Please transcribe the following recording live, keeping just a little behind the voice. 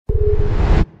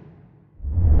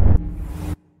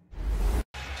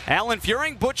Alan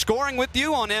Furing, Butch Goring with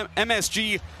you on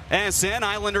MSG-SN.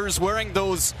 Islanders wearing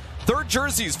those third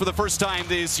jerseys for the first time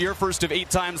this year. First of 8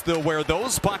 times they'll wear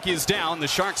those. Puck is down. The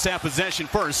Sharks have possession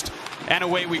first, and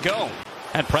away we go.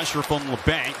 And pressure from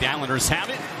LeBanc. The Islanders have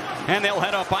it, and they'll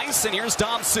head up ice, and here's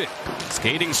Dobson.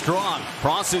 Skating strong,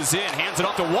 crosses in, hands it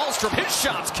off to Wahlstrom. His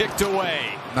shot's kicked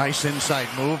away. Nice inside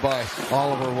move by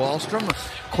Oliver Wahlstrom.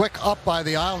 Quick up by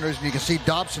the Islanders, and you can see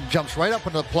Dobson jumps right up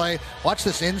into the play. Watch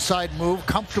this inside move,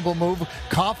 comfortable move,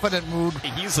 confident move.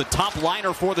 He's a top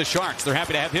liner for the Sharks. They're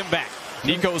happy to have him back.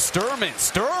 Nico Sturm, and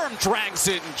Sturm drags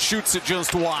it and shoots it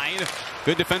just wide.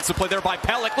 Good defensive play there by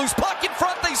Pelech. Loose puck in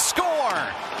front, they score!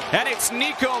 And it's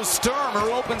Nico Sturm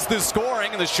who opens the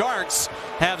scoring, and the Sharks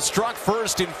have struck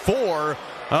first in 4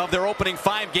 of their opening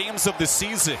 5 games of the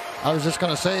season. I was just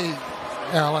going to say,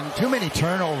 Alan, too many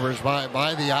turnovers by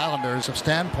the Islanders of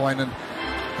standpoint, and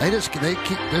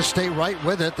they stay right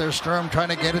with it. There's Sturm trying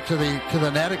to get it to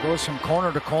the net. It goes from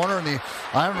corner to corner, and the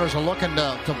Islanders are looking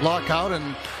to block out,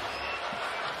 and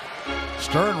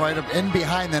Stern right up in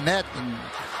behind the net, and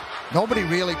nobody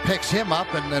really picks him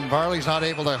up, and Varley's not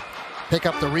able to pick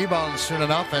up the rebound soon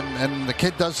enough, and the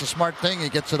kid does the smart thing. He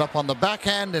gets it up on the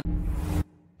backhand. And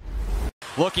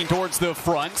looking towards the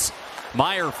front,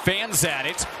 Meyer fans at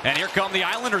it, and here come the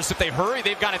Islanders. If they hurry,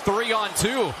 they've got a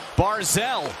 3-on-2.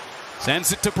 Barzell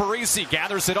sends it to Parisi,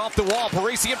 gathers it off the wall.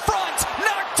 Parisi in front,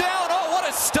 knocked down. Oh, what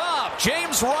a stop!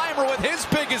 James Reimer with his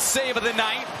biggest save of the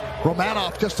night.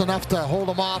 Romanov just enough to hold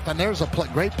him off, and there's a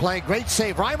great play, great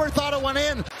save. Reimer thought it went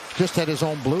in. Just at his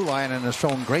own blue line and has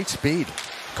shown great speed.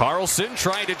 Carlson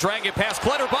trying to drag it past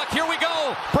Clutterbuck. Here we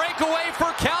go. Breakaway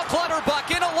for Cal Clutterbuck.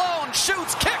 In alone.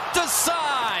 Shoots. Kicked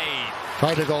aside.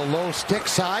 Tried to go low stick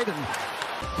side, and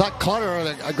thought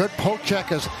Clutter a good poke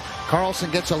check as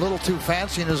Carlson gets a little too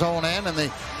fancy in his own end, and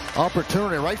the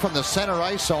opportunity right from the center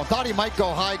ice zone. Thought he might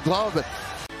go high glove, but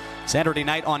Saturday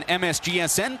night on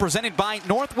MSG-SN, presented by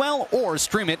Northwell, or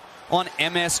stream it on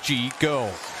MSG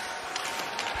Go.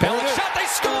 Pelech shot, they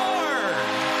score!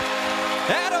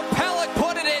 Adam Pelech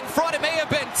put it in front. It may have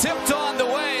been tipped on the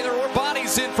way. There were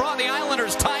bodies in front. The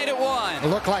Islanders tied at 1. It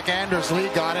looked like Anders Lee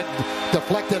got it,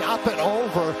 deflected up and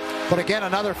over, but again,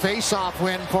 another face-off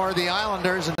win for the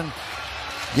Islanders, and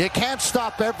you can't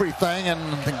stop everything, and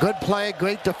good play,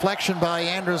 great deflection by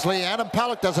Anders Lee. Adam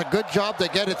Pelech does a good job to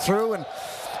get it through, and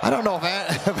I don't know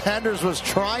if Anders was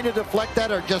trying to deflect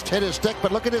that or just hit his stick,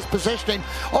 but look at his positioning.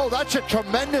 Oh, that's a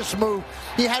tremendous move.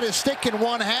 He had his stick in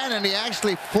one hand, and he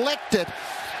actually flicked it.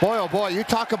 Boy, oh boy, you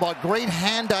talk about great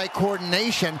hand-eye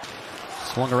coordination.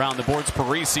 Swung around the boards,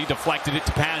 Parisi deflected it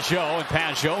to Pajot, and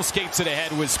Pajot skates it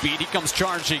ahead with speed. He comes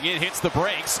charging in, hits the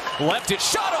brakes, left it,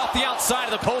 shot off the outside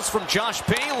of the post from Josh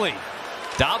Bailey.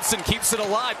 Dobson keeps it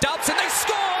alive. Dobson, they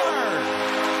score!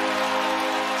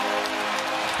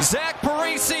 Zach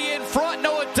Parisi in front.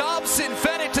 Noah Dobson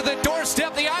fed it to the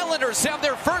doorstep. The Islanders have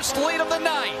their first lead of the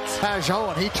night.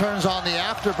 Pajot, and he turns on the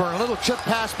afterburn. A little chip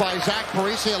pass by Zach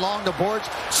Parisi along the boards.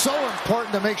 So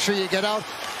important to make sure you get out.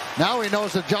 Now he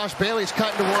knows that Josh Bailey's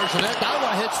cutting towards the net. That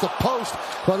one hits the post,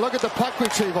 but look at the puck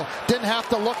retrieval. Didn't have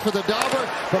to look for the dauber,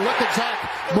 but look at Zach.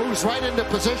 Moves right into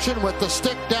position with the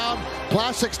stick down.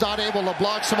 Plastic's not able to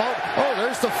block some out. Oh,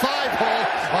 there's the 5-hole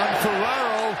on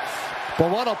Ferraro.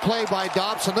 But what a play by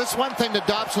Dobson. This one thing that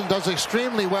Dobson does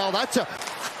extremely well. That's a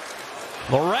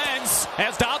Lorenz,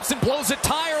 as Dobson blows a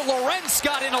tire, Lorenz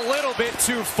got in a little bit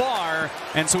too far,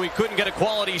 and so he couldn't get a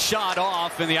quality shot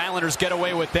off, and the Islanders get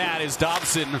away with that as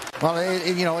Dobson. Well,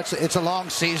 you know, it's a long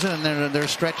season, and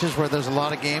there's stretches where there's a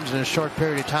lot of games in a short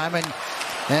period of time, and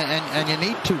you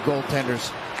need 2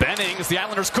 goaltenders. Bennings, the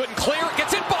Islanders couldn't clear it,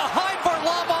 gets it behind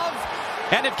Varlamov,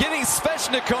 and Evgeny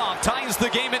Svechnikov ties the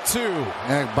game at 2.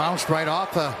 And it bounced right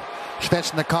off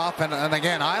Svechnikov, and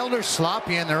again, Islanders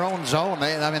sloppy in their own zone.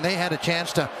 They had a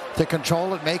chance to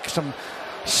control it, make some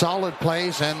solid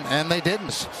plays, and they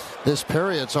didn't this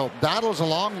period. So battles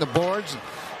along the boards.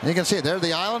 You can see it there.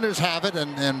 The Islanders have it,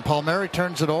 and Palmieri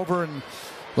turns it over, and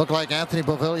looked like Anthony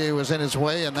Beauvillier was in his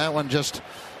way, and that one just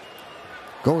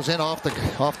goes in off the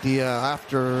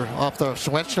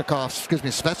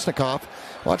Svechnikov.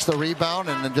 Watch the rebound,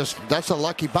 and then just that's a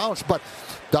lucky bounce. But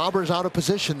Dauber's out of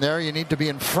position there. You need to be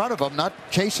in front of him, not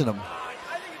chasing him.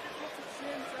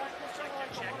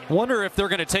 Wonder if they're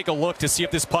going to take a look to see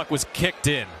if this puck was kicked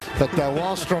in. But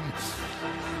Wahlstrom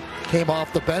came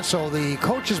off the bench, so the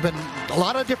coach has been a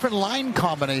lot of different line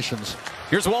combinations.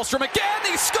 Here's Wahlstrom again.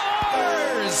 He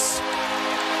scores!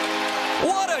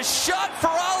 What a shot for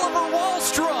Oliver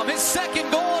Wahlstrom. His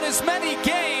second goal in as many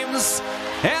games.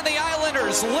 And the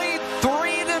Islanders lead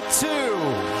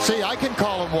 3-2. See, I can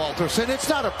call him Walterson. It's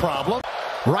not a problem.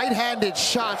 right-handed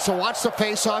shot. So watch the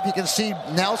face-off. You can see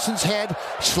Nelson's head,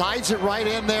 slides it right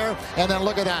in there, and then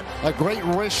look at that. A great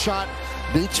wrist shot,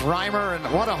 beats Reimer,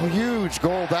 and what a huge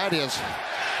goal that is.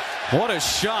 What a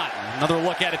shot. Another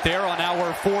look at it there on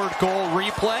our Ford goal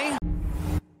replay.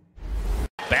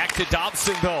 Back to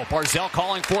Dobson, though. Barzal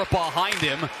calling for it behind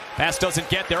him. Pass doesn't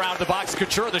get there, out of the box.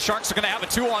 Couture, the Sharks are going to have a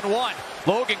 2-on-1.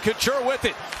 Logan Couture with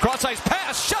it. Cross-ice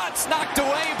pass. Shots knocked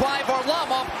away by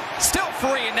Varlamov. Still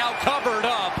free and now covered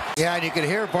up. Yeah, and you could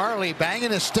hear Varley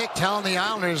banging his stick, telling the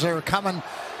Islanders they're coming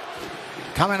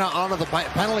out of the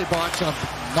penalty box. And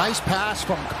a nice pass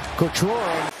from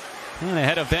Couture. And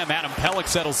ahead of them, Adam Pelech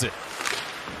settles it.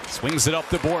 Swings it up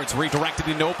the boards, redirected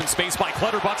into open space by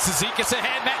Clutterbuck. Cizikas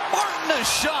ahead, Matt Martin a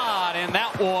shot, and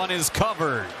that one is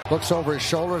covered. Looks over his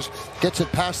shoulders, gets it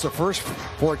past the first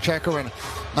forechecker, and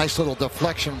nice little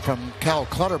deflection from Cal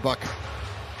Clutterbuck.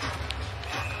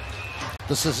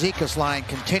 The Cizikas line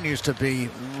continues to be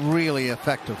really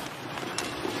effective.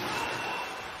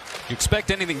 You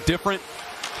expect anything different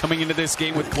coming into this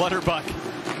game with Clutterbuck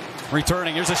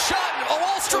returning? Here's a shot.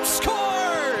 Wahlstrom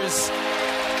scores!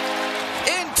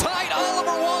 In tight,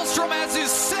 Oliver Wahlstrom has his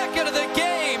second of the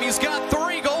game. He's got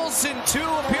 3 goals in 2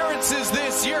 appearances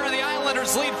this year, and the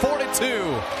Islanders lead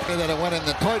 4-2. That it went in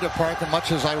the toy department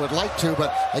much as I would like to,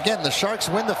 but again, the Sharks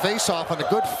win the faceoff on a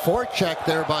good forecheck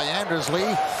there by Anders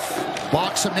Lee.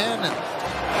 Box him in, and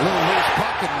a little loose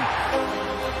puck,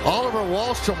 and Oliver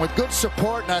Wahlstrom with good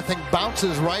support, and I think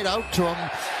bounces right out to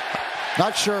him.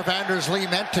 Not sure if Anders Lee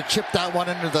meant to chip that one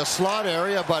into the slot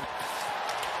area, but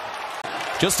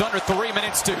just under 3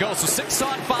 minutes to go. So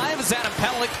 6-on-5 as Adam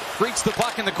Pelech reaches the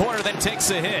puck in the corner, then takes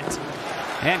a hit.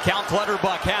 And Cal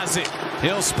Clutterbuck has it.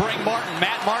 He'll spring Martin.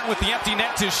 Matt Martin with the empty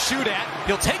net to shoot at.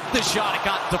 He'll take the shot. It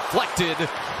got deflected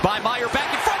by Meyer.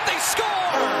 Back in front. They score!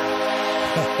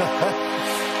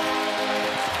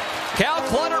 Cal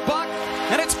Clutterbuck,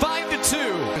 and it's 5-2.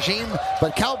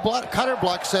 But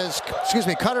Clutterbuck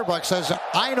says,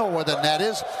 I know where the net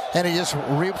is, and he just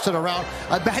reaps it around.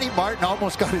 Matty Martin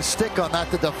almost got his stick on that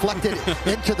to deflect it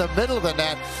into the middle of the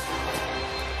net.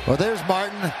 Well, there's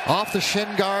Martin off the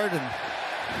shin guard,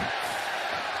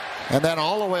 and then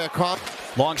all the way across.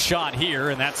 Long shot here,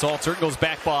 and that's altered. Goes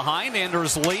back behind.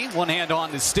 Anders Lee, one hand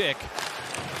on the stick.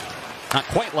 Not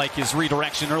quite like his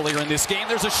redirection earlier in this game.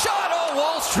 There's a shot.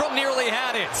 Oh, Wahlstrom nearly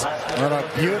had it. What a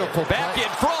beautiful back play. In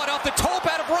front off the top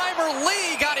out of Reimer.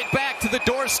 Lee got it back to the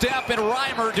doorstep, and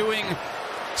Reimer, doing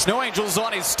Snow Angels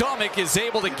on his stomach, is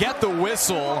able to get the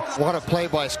whistle. What a play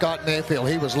by Scott Mayfield.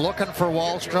 He was looking for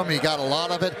Wahlstrom. He got a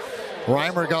lot of it.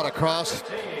 Reimer got across,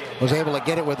 was able to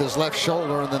get it with his left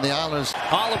shoulder, and then the Islanders.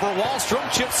 Oliver Wahlstrom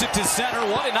chips it to center.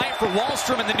 What a night for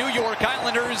Wahlstrom and the New York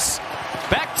Islanders.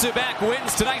 Back-to-back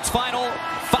wins. Tonight's final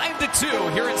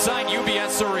 5-2 here inside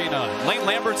UBS Arena. Lane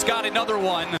Lambert's got another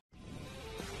one.